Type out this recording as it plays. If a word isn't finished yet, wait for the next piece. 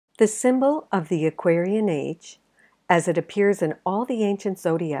The symbol of the Aquarian Age, as it appears in all the ancient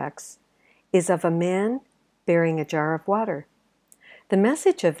zodiacs, is of a man bearing a jar of water. The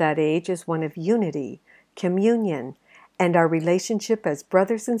message of that age is one of unity, communion, and our relationship as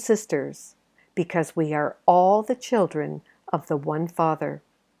brothers and sisters, because we are all the children of the one Father.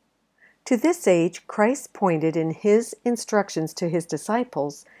 To this age, Christ pointed in his instructions to his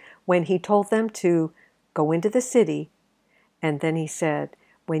disciples when he told them to go into the city, and then he said,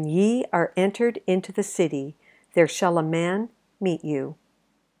 "When ye are entered into the city, there shall a man meet you,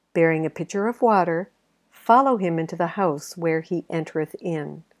 bearing a pitcher of water. Follow him into the house where he entereth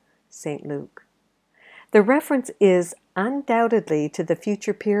in." St. Luke. The reference is undoubtedly to the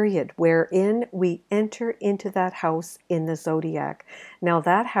future period wherein we enter into that house in the zodiac. Now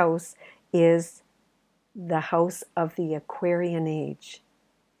that house is the house of the Aquarian Age,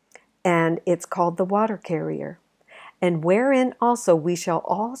 and it's called the water carrier, and wherein also we shall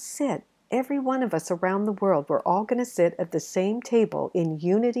all sit, every one of us around the world. We're all going to sit at the same table in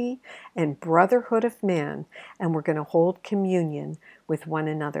unity and brotherhood of man, and we're going to hold communion with one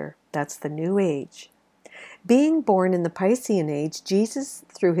another. That's the new age. Being born in the Piscean Age, Jesus,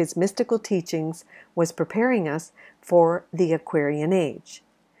 through his mystical teachings, was preparing us for the Aquarian Age.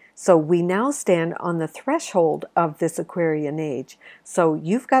 So we now stand on the threshold of this Aquarian Age. So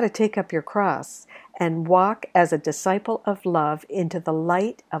you've got to take up your cross and walk as a disciple of love into the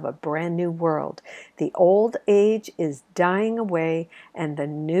light of a brand new world. The old age is dying away and the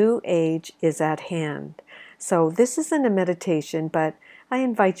new age is at hand. So this isn't a meditation, but I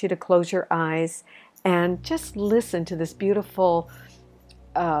invite you to close your eyes and just listen to this beautiful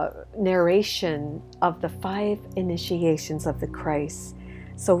narration of the 5 initiations of the Christ.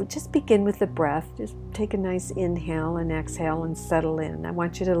 So just begin with the breath. Just take a nice inhale and exhale and settle in. I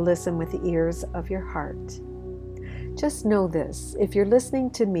want you to listen with the ears of your heart. Just know this: if you're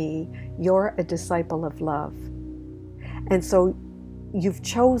listening to me, you're a disciple of love. And so you've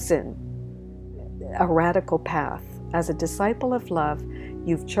chosen a radical path. As a disciple of love,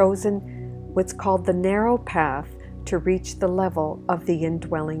 you've chosen what's called the narrow path to reach the level of the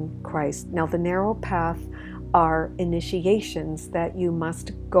indwelling Christ. Now, the narrow path are initiations that you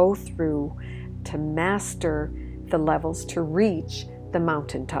must go through to master the levels to reach the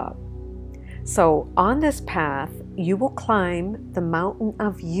mountaintop. So on this path, you will climb the mountain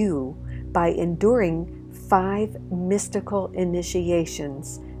of you by enduring 5 mystical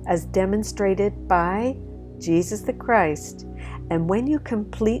initiations as demonstrated by Jesus the Christ. And when you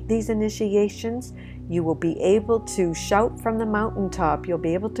complete these initiations, you will be able to shout from the mountaintop. You'll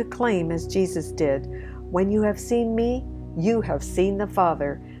be able to claim, as Jesus did, "When you have seen me, you have seen the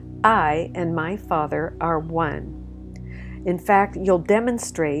Father. I and my Father are one." In fact, you'll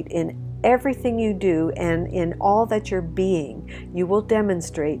demonstrate in everything you do and in all that you're being, you will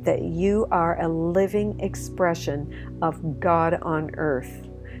demonstrate that you are a living expression of God on earth.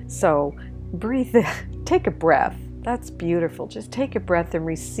 So breathe in, take a breath. That's beautiful. Just take a breath and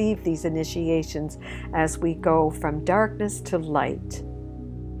receive these initiations as we go from darkness to light.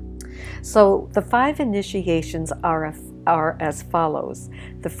 So the 5 initiations are as follows.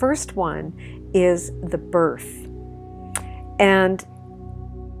 The first one is the birth. And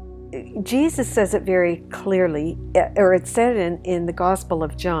Jesus says it very clearly, or it's said in the Gospel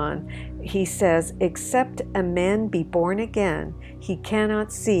of John. He says, "Except a man be born again, he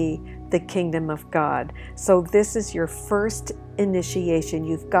cannot see the kingdom of God." So this is your first initiation.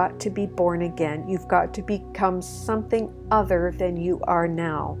 You've got to be born again. You've got to become something other than you are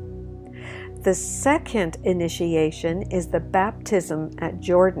now. The second initiation is the baptism at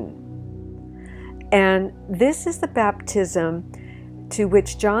Jordan. And this is the baptism to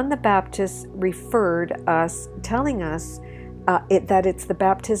which John the Baptist referred us, telling us that it's the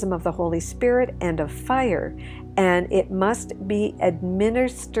baptism of the Holy Spirit and of fire, and it must be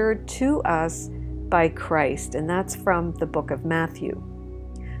administered to us by Christ, and that's from the book of Matthew.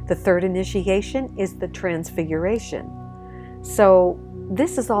 The third initiation is the Transfiguration. So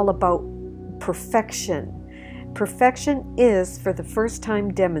this is all about perfection. Perfection is for the first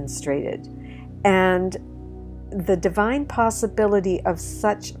time demonstrated, and the divine possibility of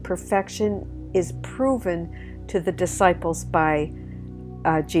such perfection is proven to the disciples by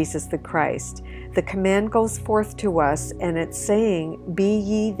Jesus the Christ. The command goes forth to us, and it's saying, "Be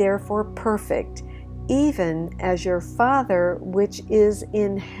ye therefore perfect, even as your Father which is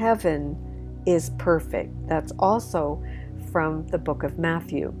in heaven is perfect." That's also from the book of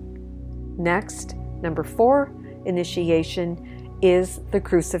Matthew. Next, number 4 initiation is the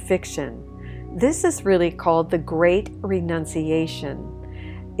Crucifixion. This is really called the Great Renunciation.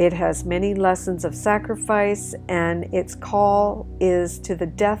 It has many lessons of sacrifice, and its call is to the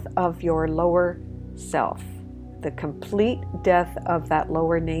death of your lower self, the complete death of that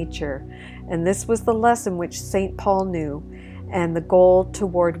lower nature. And this was the lesson which St. Paul knew, and the goal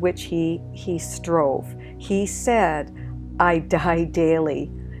toward which he strove. He said, I die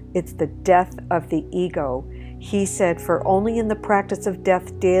daily. It's the death of the ego. He said, for only in the practice of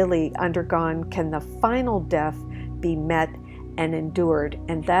death daily undergone can the final death be met and endured.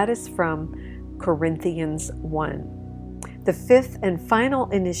 And that is from Corinthians 1. The fifth and final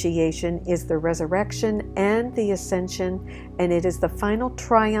initiation is the resurrection and the ascension, and it is the final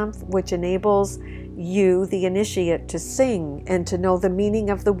triumph which enables you, the initiate, to sing and to know the meaning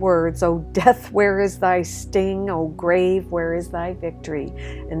of the words, O death, where is thy sting? O grave, where is thy victory?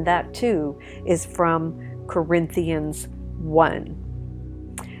 And that too is from Corinthians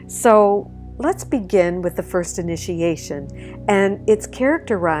 1. So let's begin with the first initiation, and it's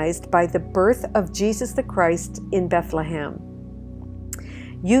characterized by the birth of Jesus the Christ in Bethlehem.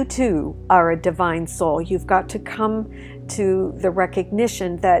 You too are a divine soul. You've got to come to the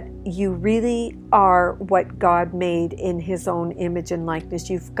recognition that you really are what God made in His own image and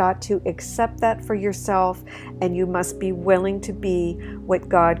likeness. You've got to accept that for yourself, and you must be willing to be what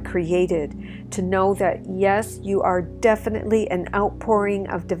God created. To know that, yes, you are definitely an outpouring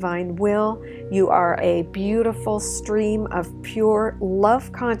of divine will. You are a beautiful stream of pure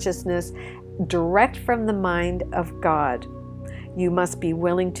love consciousness direct from the mind of God. You must be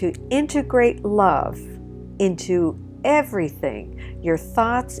willing to integrate love into everything, your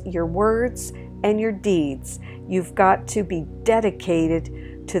thoughts, your words, and your deeds. You've got to be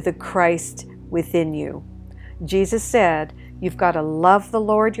dedicated to the Christ within you. Jesus said, you've got to love the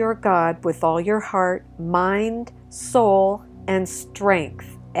Lord your God with all your heart, mind, soul, and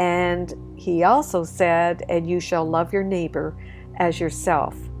strength. And He also said, and you shall love your neighbor as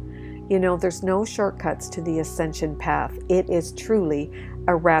yourself. You know, there's no shortcuts to the ascension path. It is truly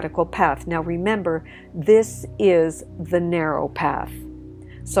a radical path. Now remember, this is the narrow path.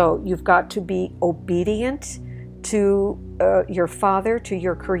 So you've got to be obedient to your Father, to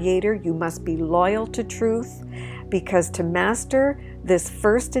your Creator. You must be loyal to truth, because to master this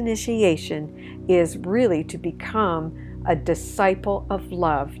first initiation is really to become a disciple of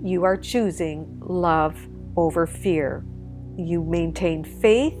love. You are choosing love over fear. You maintain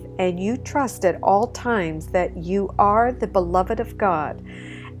faith and you trust at all times that you are the beloved of God.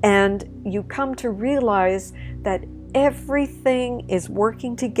 And you come to realize that everything is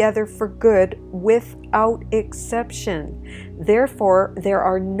working together for good without exception. Therefore, there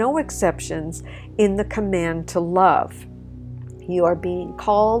are no exceptions in the command to love. You are being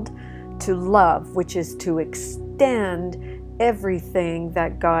called to love, which is to extend everything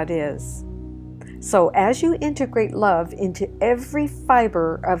that God is. So as you integrate love into every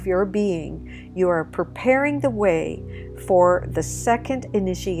fiber of your being, you are preparing the way for the second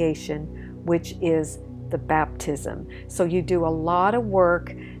initiation, which is the baptism. So you do a lot of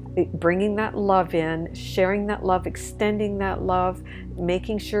work bringing that love in, sharing that love, extending that love,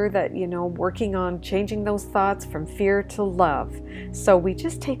 making sure that, working on changing those thoughts from fear to love. So we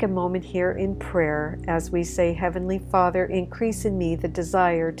just take a moment here in prayer as we say, Heavenly Father, increase in me the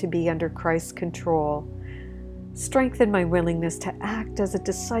desire to be under Christ's control. Strengthen my willingness to act as a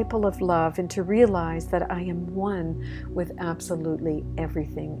disciple of love and to realize that I am one with absolutely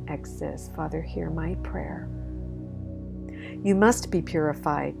everything exists. Father, hear my prayer. You must be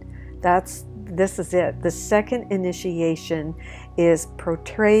purified. This is it. The second initiation is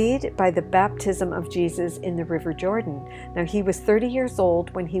portrayed by the baptism of Jesus in the River Jordan. Now, he was 30 years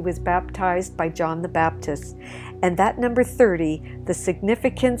old when he was baptized by John the Baptist. And that number 30, the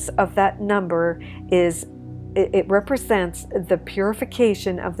significance of that number is it represents the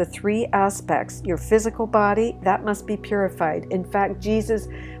purification of the three aspects. Your physical body, that must be purified. In fact, Jesus,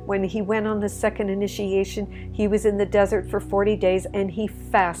 when he went on the second initiation, he was in the desert for 40 days and he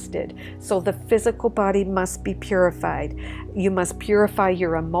fasted. So the physical body must be purified. You must purify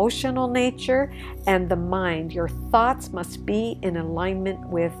your emotional nature and the mind. Your thoughts must be in alignment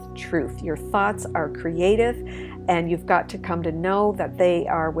with truth. Your thoughts are creative, and you've got to come to know that they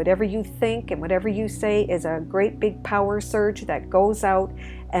are, whatever you think and whatever you say is a great big power surge that goes out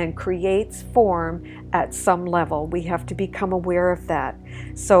and creates form at some level. We have to become aware of that.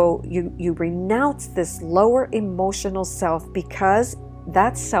 So you renounce this lower emotional self, because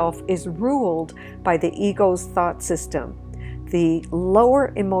that self is ruled by the ego's thought system. The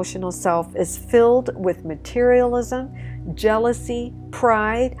lower emotional self is filled with materialism, jealousy,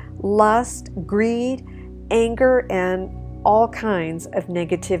 pride, lust, greed, anger, and all kinds of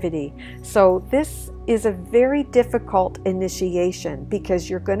negativity. So this is a very difficult initiation because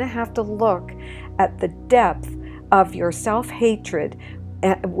you're going to have to look at the depth of your self-hatred,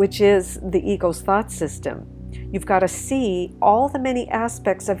 which is the ego's thought system. You've got to see all the many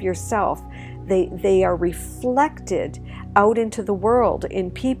aspects of yourself. They are reflected out into the world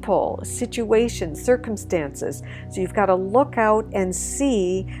in people, situations, circumstances. So you've got to look out and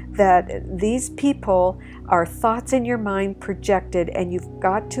see that these people are thoughts in your mind projected, and you've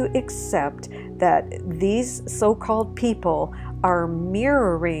got to accept that these so-called people are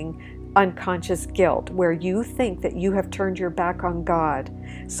mirroring unconscious guilt, where you think that you have turned your back on God.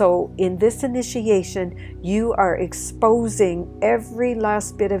 So in this initiation, you are exposing every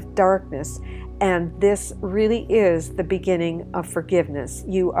last bit of darkness, and this really is the beginning of forgiveness.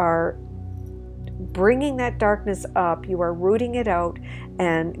 You are bringing that darkness up, you are rooting it out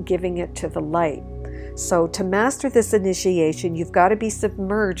and giving it to the light. So to master this initiation, you've got to be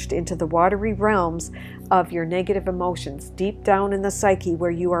submerged into the watery realms of your negative emotions, deep down in the psyche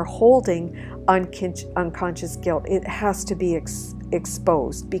where you are holding unconscious guilt. It has to be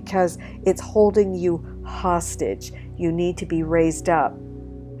exposed because it's holding you hostage. You need to be raised up.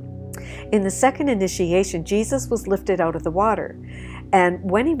 In the second initiation, Jesus was lifted out of the water. And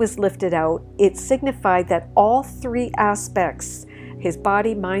when he was lifted out, it signified that all three aspects, his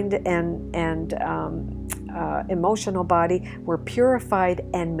body, mind, and emotional body, were purified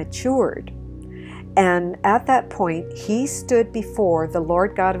and matured. And at that point, he stood before the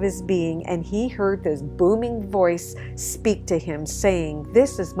Lord God of his being, and he heard this booming voice speak to him, saying,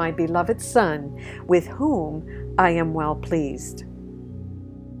 "This is my beloved Son, with whom I am well pleased."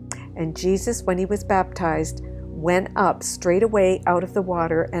 And Jesus, when he was baptized, went up straightway out of the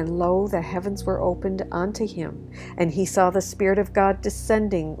water, and lo, the heavens were opened unto him, and he saw the Spirit of God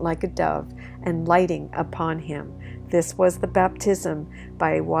descending like a dove and lighting upon him. This was the baptism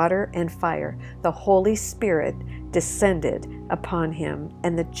by water and fire. The Holy Spirit descended upon him,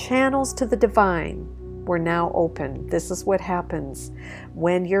 and the channels to the divine were now open. This is what happens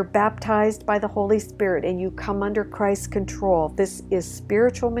when you're baptized by the Holy Spirit and you come under Christ's control. This is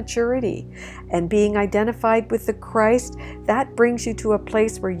spiritual maturity, and being identified with the Christ, that brings you to a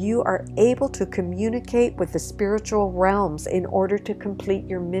place where you are able to communicate with the spiritual realms in order to complete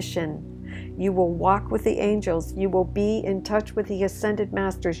your mission. You will walk with the angels. You will be in touch with the ascended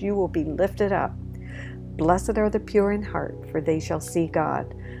masters. You will be lifted up. Blessed are the pure in heart, for they shall see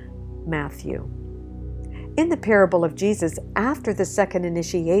God. Matthew. In the parable of Jesus, after the second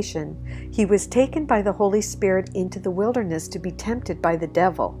initiation, he was taken by the Holy Spirit into the wilderness to be tempted by the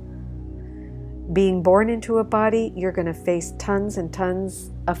devil. Being born into a body, you're going to face tons and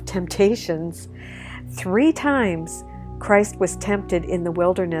tons of temptations. 3 times Christ was tempted in the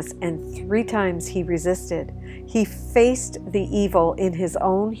wilderness, and 3 times he resisted. He faced the evil in his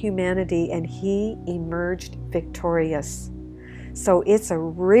own humanity, and he emerged victorious. So it's a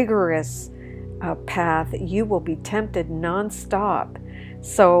rigorous path. You will be tempted nonstop.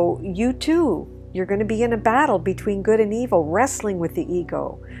 So you too, you're going to be in a battle between good and evil, wrestling with the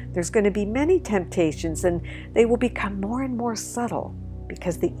ego. There's going to be many temptations, and they will become more and more subtle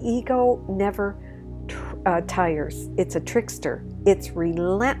because the ego never tires. It's a trickster. It's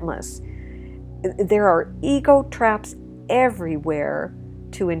relentless. There are ego traps everywhere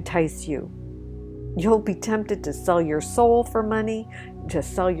to entice you. You'll be tempted to sell your soul for money, to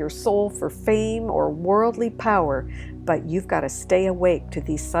sell your soul for fame or worldly power, but you've got to stay awake to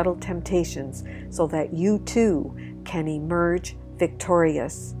these subtle temptations so that you too can emerge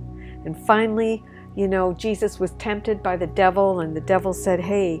victorious. And finally, you know, Jesus was tempted by the devil, and the devil said,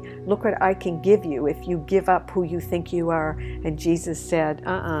 "Hey, look what I can give you if you give up who you think you are." And Jesus said,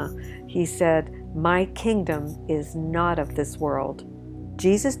 He said, "My kingdom is not of this world."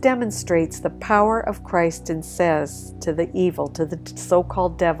 Jesus demonstrates the power of Christ and says to the evil, to the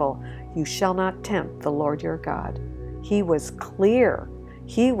so-called devil, "You shall not tempt the Lord your God." He was clear.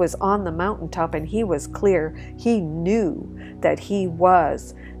 He was on the mountaintop, and he was clear. He knew that he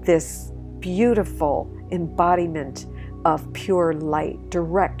was this beautiful embodiment of pure light,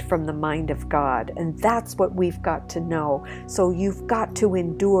 direct from the mind of God. And that's what we've got to know. So you've got to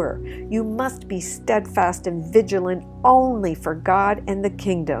endure. You must be steadfast and vigilant only for God and the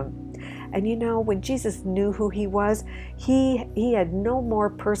kingdom. And you know, when Jesus knew who he was, he had no more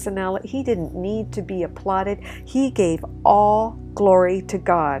personality. He didn't need to be applauded. He gave all glory to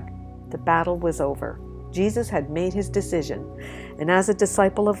God. The battle was over. Jesus had made his decision. And as a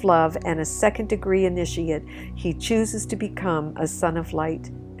disciple of love and a second-degree initiate, he chooses to become a son of light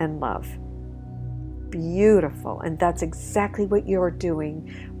and love. Beautiful. And that's exactly what you're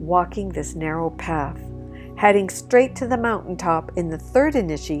doing, walking this narrow path. Heading straight to the mountaintop in the third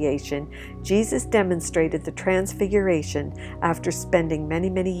initiation, Jesus demonstrated the Transfiguration after spending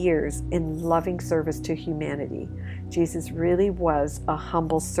many, many years in loving service to humanity. Jesus really was a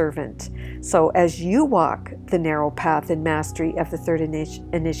humble servant. So as you walk the narrow path in mastery of the third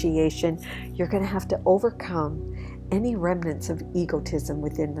initiation, you're going to have to overcome any remnants of egotism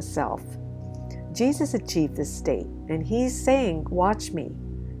within the self. Jesus achieved this state, and he's saying, watch me,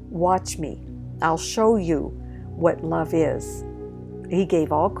 watch me. I'll show you what love is. He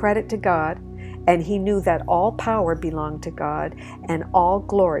gave all credit to God, and he knew that all power belonged to God and all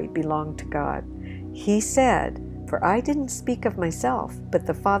glory belonged to God. He said, "For I didn't speak of myself, but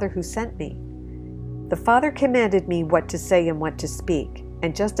the Father who sent me. The Father commanded me what to say and what to speak,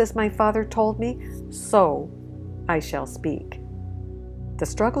 and just as my Father told me, so I shall speak." The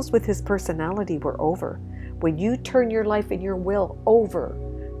struggles with his personality were over. When you turn your life and your will over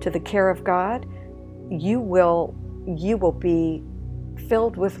to the care of God, you will be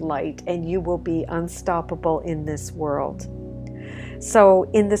filled with light, and you will be unstoppable in this world. So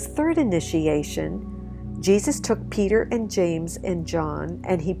in this third initiation, Jesus took Peter and James and John,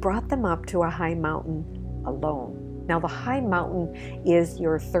 and he brought them up to a high mountain alone. Now the high mountain is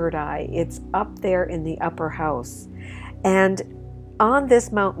your third eye. It's up there in the upper house. And on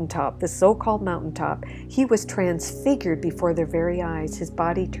this mountaintop, the so-called mountaintop, he was transfigured before their very eyes. His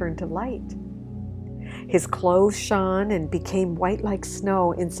body turned to light. His clothes shone and became white like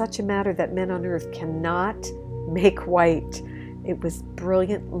snow in such a manner that men on earth cannot make white. It was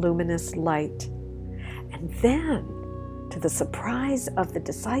brilliant, luminous light. And then, to the surprise of the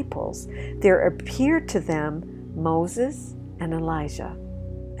disciples, there appeared to them Moses and Elijah,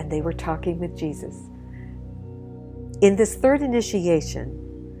 and they were talking with Jesus. In this third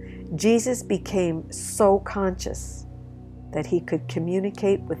initiation, Jesus became so conscious that he could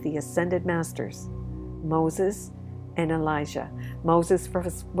communicate with the ascended masters, Moses and Elijah. Moses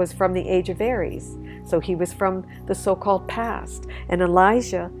was from the Age of Aries, so he was from the so-called past, and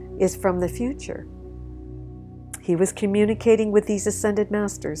Elijah is from the future. He was communicating with these ascended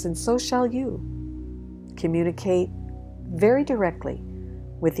masters, and so shall you communicate very directly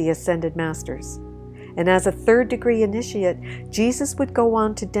with the ascended masters. And as a third degree initiate, Jesus would go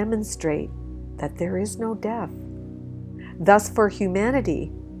on to demonstrate that there is no death. Thus, for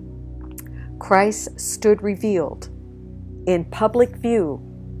humanity, Christ stood revealed in public view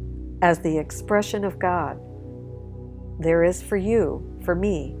as the expression of God. There is for you, for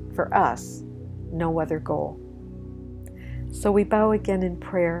me, for us, no other goal. So we bow again in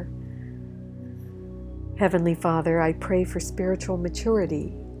prayer. Heavenly Father, I pray for spiritual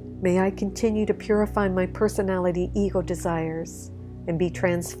maturity. May I continue to purify my personality, ego desires, and be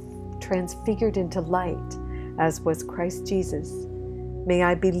transfigured into light, as was Christ Jesus. May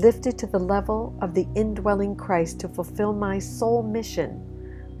I be lifted to the level of the indwelling Christ to fulfill my soul mission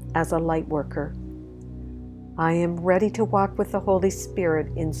as a light worker. I am ready to walk with the Holy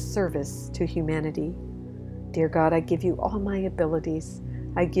Spirit in service to humanity. Dear God, I give you all my abilities.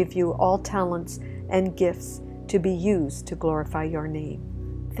 I give you all talents and gifts to be used to glorify your name.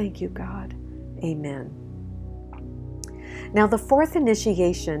 Thank you, God. Amen. Now, the fourth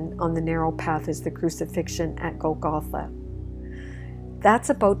initiation on the narrow path is the crucifixion at Golgotha. That's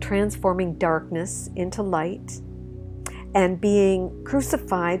about transforming darkness into light and being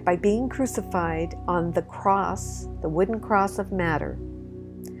crucified by being crucified on the cross, the wooden cross of matter.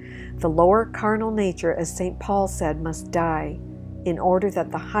 The lower carnal nature, as St. Paul said, must die in order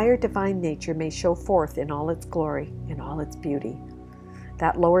that the higher divine nature may show forth in all its glory, in all its beauty.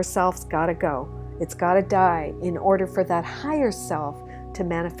 That lower self's got to go. It's got to die in order for that higher self to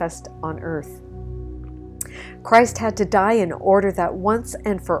manifest on earth. Christ had to die in order that once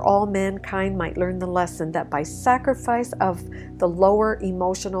and for all mankind might learn the lesson that by sacrifice of the lower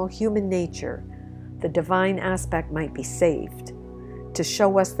emotional human nature, the divine aspect might be saved, to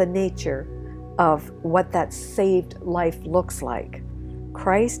show us the nature of what that saved life looks like.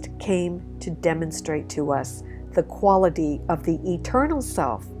 Christ came to demonstrate to us the quality of the eternal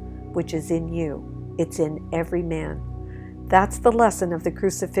self, which is in you. It's in every man. That's the lesson of the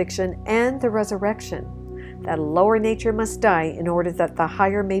crucifixion and the resurrection. That lower nature must die in order that the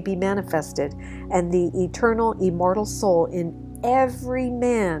higher may be manifested, and the eternal, immortal soul in every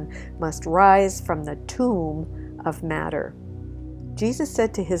man must rise from the tomb of matter. Jesus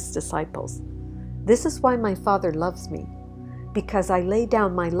said to his disciples, "This is why my Father loves me, because I lay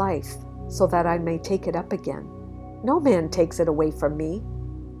down my life so that I may take it up again. No man takes it away from me.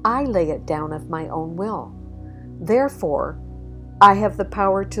 I lay it down of my own will. Therefore, I have the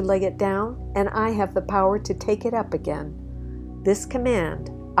power to lay it down, and I have the power to take it up again. This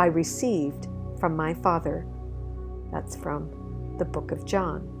command I received from my Father. That's from the book of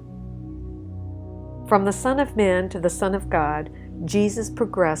John. From the Son of Man to the Son of God, Jesus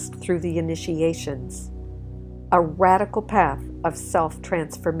progressed through the initiations, a radical path of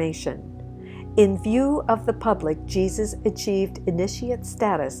self-transformation. In view of the public, Jesus achieved initiate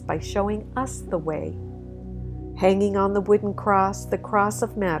status by showing us the way. Hanging on the wooden cross, the cross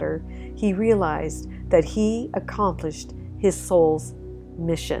of matter, he realized that he accomplished his soul's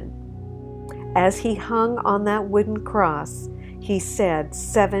mission. As he hung on that wooden cross, he said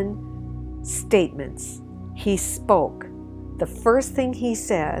 7 statements. He spoke. The first thing he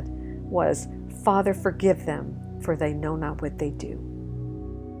said was, "Father, forgive them, for they know not what they do."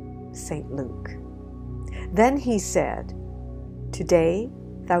 St. Luke. Then he said, "Today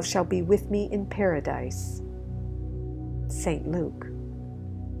thou shalt be with me in paradise." St. Luke.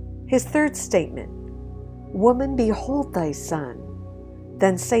 His third statement, "Woman, behold thy son."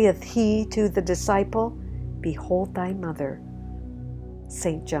 Then saith he to the disciple, "Behold thy mother."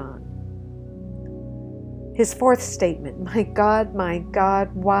 St. John. His fourth statement, my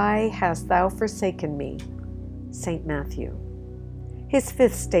God, why hast thou forsaken me?" St. Matthew. His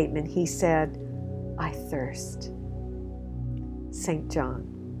fifth statement, he said, "I thirst." St. John.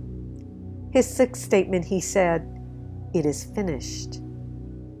 His sixth statement, he said, "It is finished."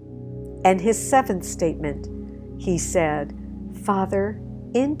 And his seventh statement, he said, "Father,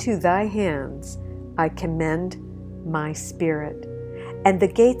 into thy hands I commend my spirit." And the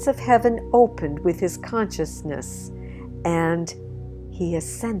gates of heaven opened with his consciousness, and he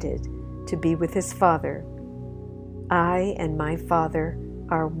ascended to be with his Father. I and my Father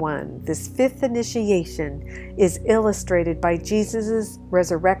are one. This fifth initiation is illustrated by Jesus'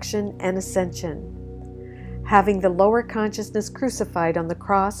 resurrection and ascension. Having the lower consciousness crucified on the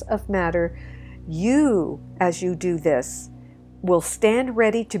cross of matter, you, as you do this, will stand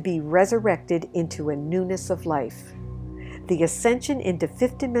ready to be resurrected into a newness of life. The ascension into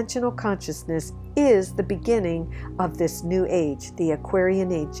fifth-dimensional consciousness is the beginning of this new age, the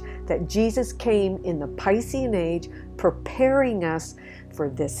Aquarian Age, that Jesus came in the Piscean Age, preparing us for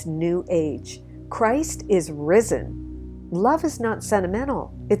this new age. Christ is risen. Love is not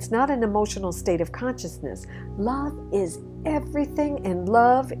sentimental. It's not an emotional state of consciousness. Love is everything, and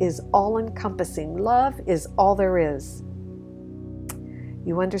love is all-encompassing. Love is all there is.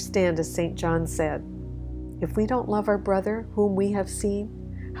 You understand, as St. John said, if we don't love our brother whom we have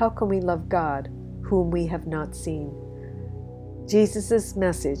seen, how can we love God whom we have not seen? Jesus'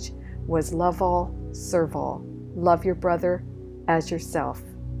 message was love all, serve all. Love your brother as yourself.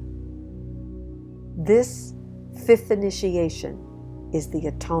 This fifth initiation is the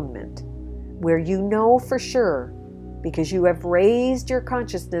atonement, where you know for sure, because you have raised your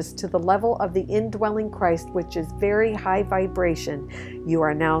consciousness to the level of the indwelling Christ, which is very high vibration. You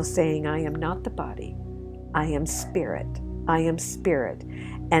are now saying, I am not the body. I am spirit. I am spirit.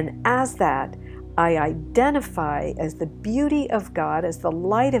 And as that, I identify as the beauty of God, as the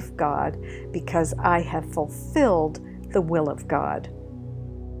light of God, because I have fulfilled the will of God.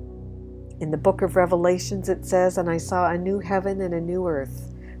 In the book of Revelations it says, "And I saw a new heaven and a new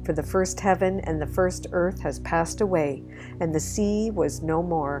earth, for the first heaven and the first earth has passed away, and the sea was no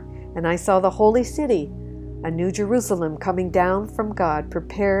more. And I saw the holy city, a new Jerusalem, coming down from God,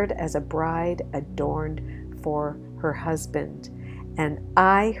 prepared as a bride adorned for her husband. And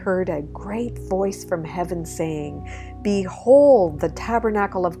I heard a great voice from heaven saying, Behold, the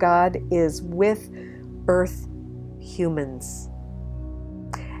tabernacle of God is with earth humans,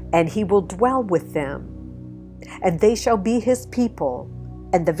 and he will dwell with them, and they shall be his people,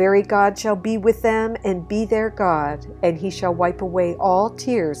 and the very God shall be with them and be their God, and he shall wipe away all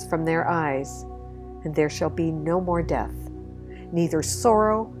tears from their eyes, and there shall be no more death, neither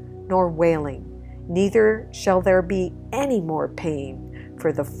sorrow nor wailing, neither shall there be any more pain,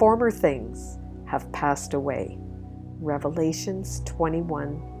 for the former things have passed away." Revelations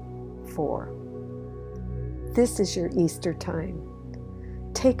 21:4. This is your Easter time.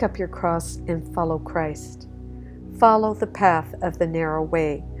 Take up your cross and follow Christ. Follow the path of the narrow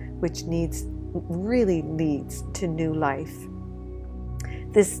way, which really leads to new life.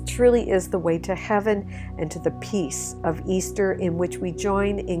 This truly is the way to heaven and to the peace of Easter, in which we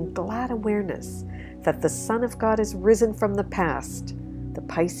join in glad awareness that the Son of God is risen from the past, the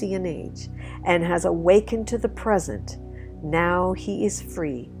Piscean Age, and has awakened to the present. Now he is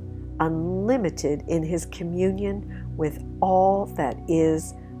free, unlimited in his communion with all that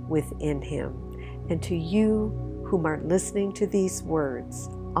is within him. And to you whom are listening to these words,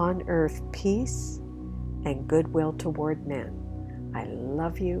 on earth peace and goodwill toward men. I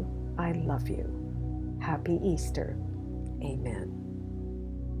love you. I love you. Happy Easter. Amen.